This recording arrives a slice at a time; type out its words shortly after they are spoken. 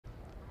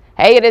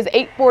Hey, it is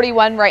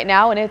 8:41 right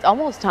now, and it's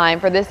almost time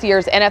for this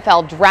year's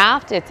NFL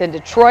Draft. It's in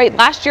Detroit.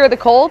 Last year, the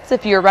Colts,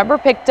 if you remember,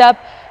 picked up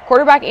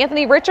quarterback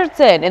Anthony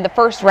Richardson in the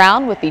first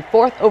round with the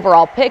 4th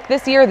overall pick.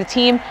 This year, the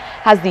team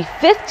has the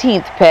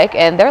 15th pick,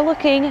 and they're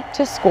looking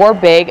to score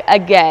big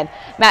again.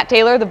 Matt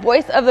Taylor, the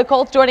voice of the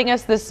Colts, joining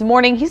us this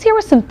morning. He's here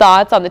with some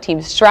thoughts on the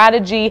team's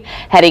strategy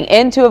heading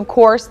into, of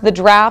course, the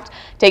draft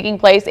taking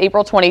place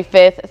April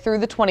 25th through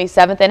the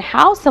 27th, and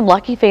how some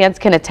lucky fans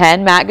can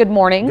attend. Matt, good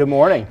morning. Good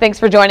morning. Thanks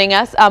for joining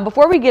us.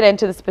 Before we get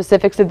into the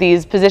specifics of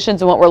these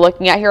positions and what we're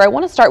looking at here, I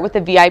want to start with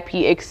the VIP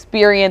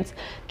Experience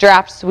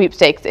Draft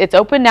Sweepstakes. It's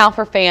open now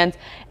for fans.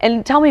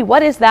 And tell me,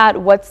 what is that?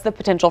 What's the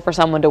potential for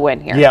someone to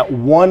win here? Yeah,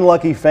 one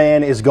lucky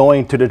fan is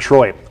going to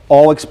Detroit.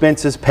 All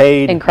expenses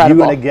paid.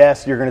 Incredible. You and a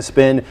guest, you're going to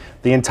spend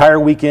the entire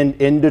weekend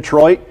in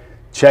Detroit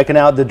checking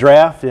out the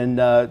draft and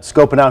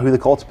scoping out who the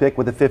Colts pick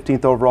with the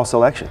 15th overall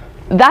selection.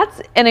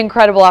 That's an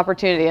incredible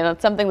opportunity, and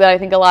it's something that I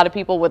think a lot of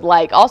people would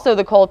like. Also,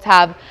 the Colts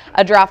have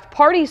a draft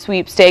party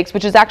sweepstakes,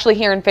 which is actually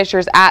here in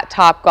Fishers at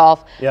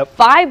Topgolf. Yep.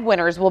 5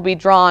 winners will be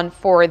drawn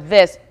for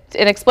this.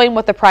 And explain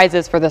what the prize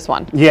is for this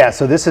one. Yeah,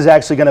 so this is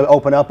actually going to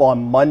open up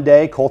on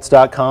Monday,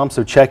 Colts.com,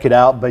 so check it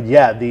out. But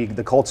yeah,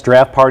 the Colts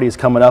draft party is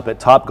coming up at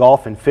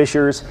Topgolf in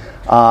Fishers.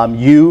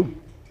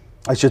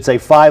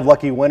 5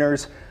 lucky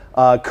winners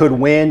could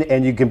win,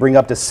 and you can bring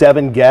up to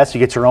 7 guests. You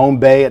get your own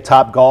bay at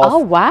Topgolf. Oh,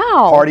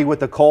 wow. Party with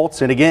the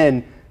Colts, and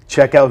again,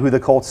 check out who the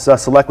Colts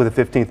select with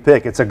the 15th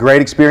pick. It's a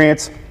great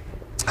experience.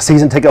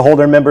 Season ticket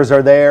holder members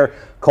are there.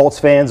 Colts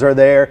fans are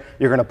there.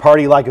 You're going to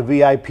party like a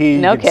VIP.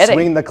 No kidding.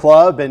 Swing the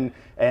club and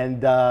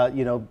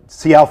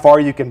see how far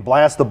you can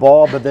blast the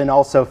ball, but then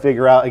also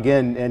figure out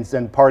again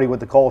and party with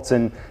the Colts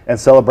and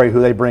celebrate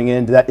who they bring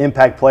in, that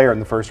impact player in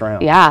the first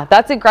round. Yeah,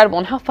 that's incredible,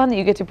 and how fun that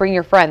you get to bring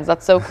your friends.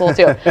 That's so cool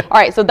too. All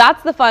right, so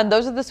that's the fun.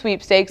 Those are the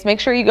sweepstakes. Make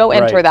sure you go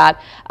enter that.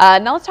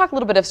 Now let's talk a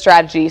little bit of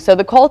strategy. So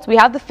the Colts, we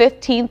have the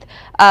 15th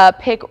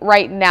pick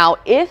right now.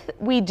 If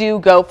we do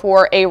go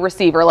for a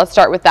receiver, let's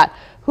start with that.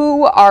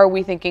 Who are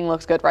we thinking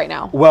looks good right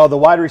now? Well, the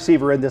wide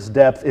receiver in this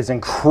depth is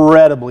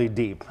incredibly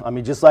deep. I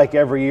mean, just like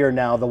every year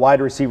now, the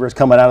wide receivers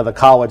coming out of the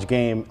college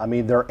game, I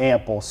mean, they're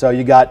ample. So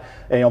you got,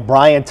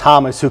 Brian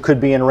Thomas, who could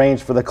be in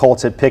range for the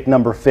Colts at pick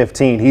number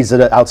 15. He's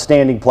an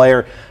outstanding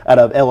player out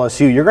of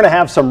LSU. You're going to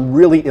have some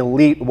really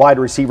elite wide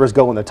receivers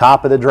go in the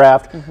top of the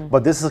draft,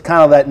 but this is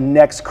kind of that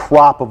next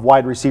crop of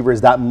wide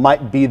receivers that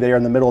might be there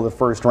in the middle of the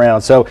first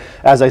round. So,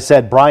 as I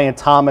said, Brian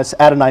Thomas,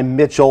 Adonai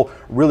Mitchell,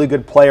 really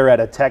good player out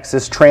of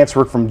Texas,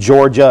 transferred from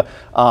Georgia,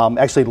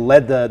 actually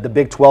led the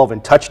Big 12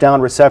 in touchdown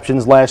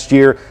receptions last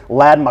year.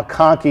 Ladd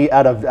McConkey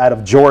out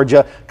of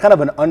Georgia, kind of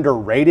an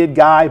underrated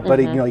guy, but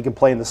he can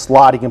play in the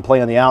slot, he can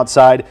play on the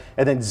outside.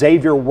 And then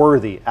Xavier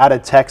Worthy out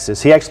of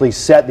Texas. He actually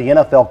set the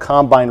NFL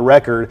Combine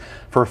record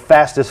for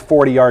fastest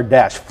 40-yard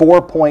dash,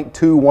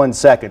 4.21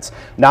 seconds.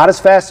 Not as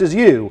fast as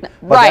you,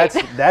 but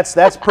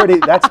that's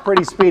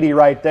pretty speedy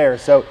right there.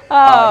 So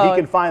he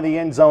can find the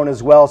end zone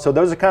as well. So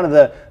those are kind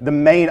of the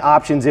main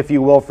options, if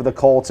you will, for the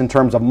Colts in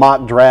terms of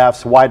mock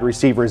drafts, wide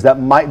receivers that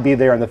might be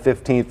there in the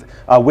 15th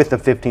with the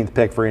 15th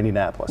pick for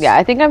Indianapolis. Yeah,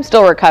 I think I'm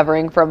still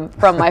recovering from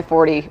my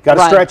 40 Got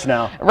to stretch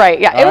now.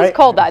 Right, yeah, it was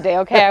cold that day,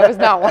 okay? I was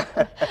not one.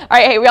 All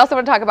right, hey, we also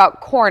want to talk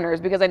about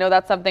corners because I know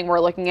that's something we're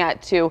looking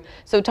at too.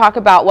 So talk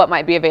about what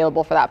might be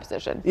available for that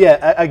position.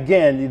 Yeah,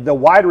 again, the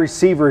wide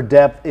receiver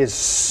depth is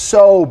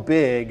so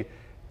big.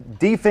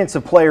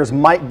 Defensive players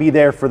might be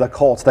there for the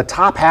Colts. The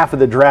top half of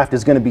the draft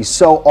is going to be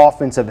so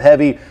offensive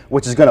heavy,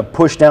 which is going to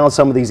push down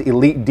some of these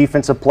elite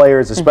defensive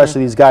players,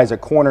 especially these guys at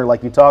corner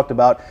like you talked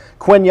about.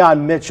 Quinyon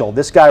Mitchell,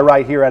 this guy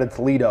right here out of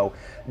Toledo.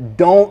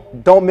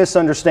 Don't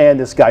misunderstand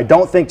this guy.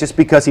 Don't think just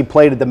because he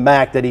played at the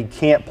MAC that he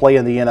can't play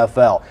in the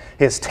NFL.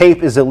 His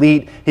tape is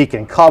elite. He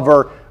can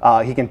cover.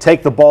 He can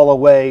take the ball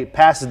away,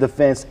 passes the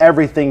fence,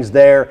 everything's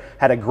there.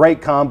 Had a great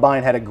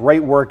combine, had a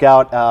great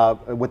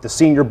workout with the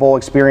Senior Bowl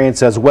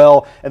experience as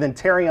well. And then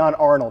Terrion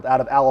Arnold out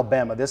of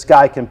Alabama. This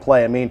guy can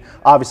play. I mean,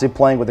 obviously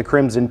playing with the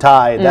Crimson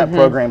Tide, that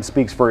program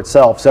speaks for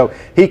itself. So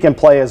he can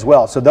play as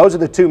well. So those are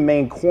the two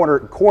main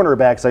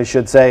cornerbacks, I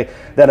should say,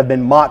 that have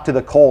been mocked to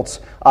the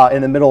Colts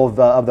in the middle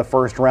of the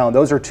first round.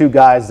 Those are two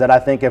guys that I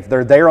think if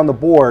they're there on the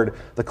board,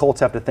 the Colts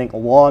have to think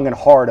long and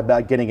hard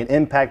about getting an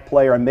impact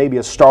player and maybe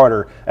a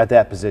starter at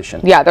that position.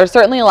 Yeah, there's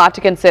certainly a lot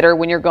to consider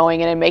when you're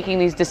going in and making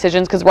these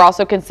decisions because we're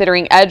also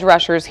considering edge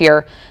rushers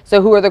here. So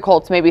who are the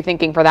Colts maybe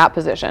thinking for that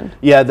position?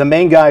 Yeah, the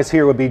main guys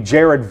here would be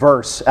Jared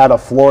Verse out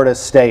of Florida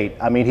State.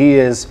 I mean, he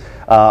is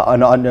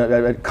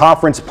a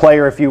conference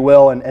player, if you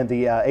will, and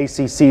the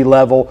ACC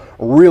level.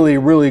 Really,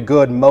 really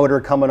good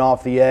motor coming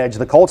off the edge.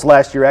 The Colts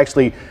last year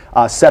actually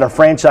set a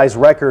franchise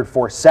record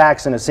for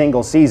sacks in a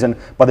single season,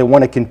 but they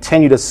want to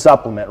continue to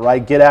supplement,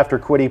 right? Get after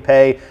Kwity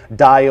Paye,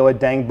 Dio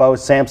Adangbo,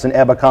 Samson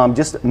Ebukam,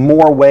 just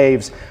more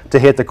waves to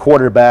hit the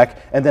quarterback.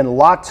 And then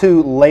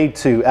Latu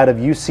Latu out of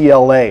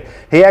UCLA.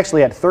 He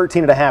actually had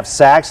 13.5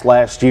 sacks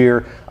last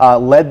year,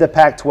 led the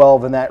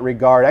Pac-12 in that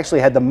regard,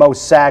 actually had the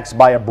most sacks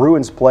by a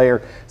Bruins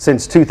player since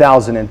since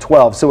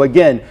 2012. So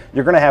again,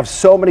 you're going to have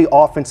so many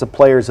offensive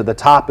players at the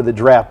top of the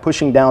draft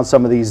pushing down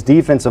some of these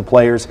defensive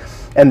players,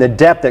 and the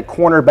depth at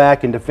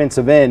cornerback and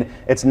defensive end,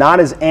 it's not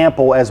as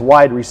ample as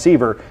wide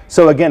receiver.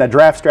 So again, a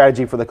draft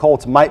strategy for the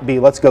Colts might be,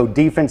 let's go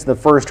defense in the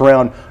first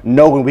round,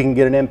 knowing we can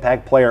get an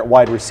impact player at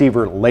wide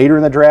receiver later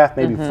in the draft,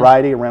 maybe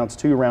Friday, rounds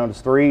 2,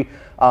 rounds 3.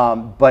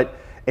 But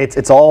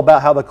it's all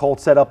about how the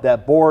Colts set up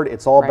that board.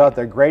 It's all about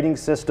their grading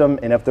system,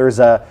 and if there's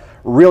a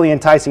really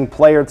enticing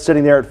player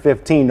sitting there at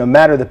 15, no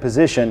matter the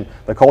position,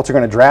 the Colts are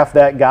going to draft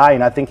that guy,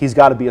 and I think he's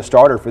got to be a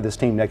starter for this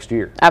team next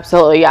year.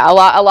 Absolutely, yeah. A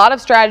lot of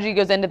strategy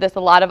goes into this, a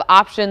lot of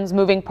options,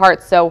 moving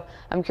parts, so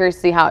I'm curious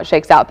to see how it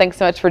shakes out. Thanks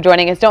so much for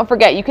joining us. Don't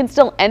forget, you can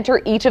still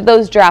enter each of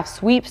those draft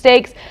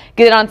sweepstakes,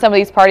 get it on some of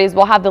these parties.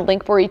 We'll have the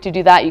link for you to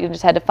do that. You can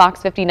just head to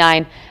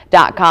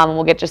fox59.com and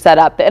we'll get you set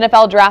up. The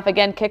NFL draft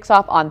again kicks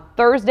off on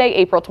Thursday,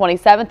 April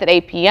 27th at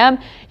 8 p.m.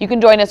 You can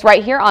join us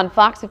right here on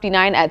Fox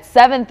 59 at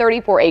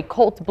 7:30 for a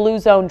Colts Blue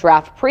Zone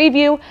draft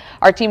preview.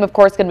 Our team, of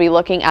course, going to be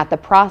looking at the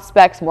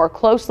prospects more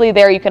closely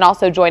there. You can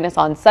also join us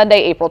on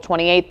Sunday, April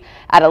 28th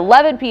at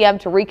 11 p.m.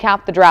 to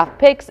recap the draft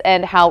picks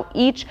and how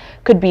each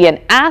could be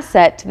an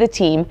asset to the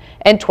team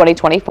in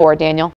 2024. Daniel.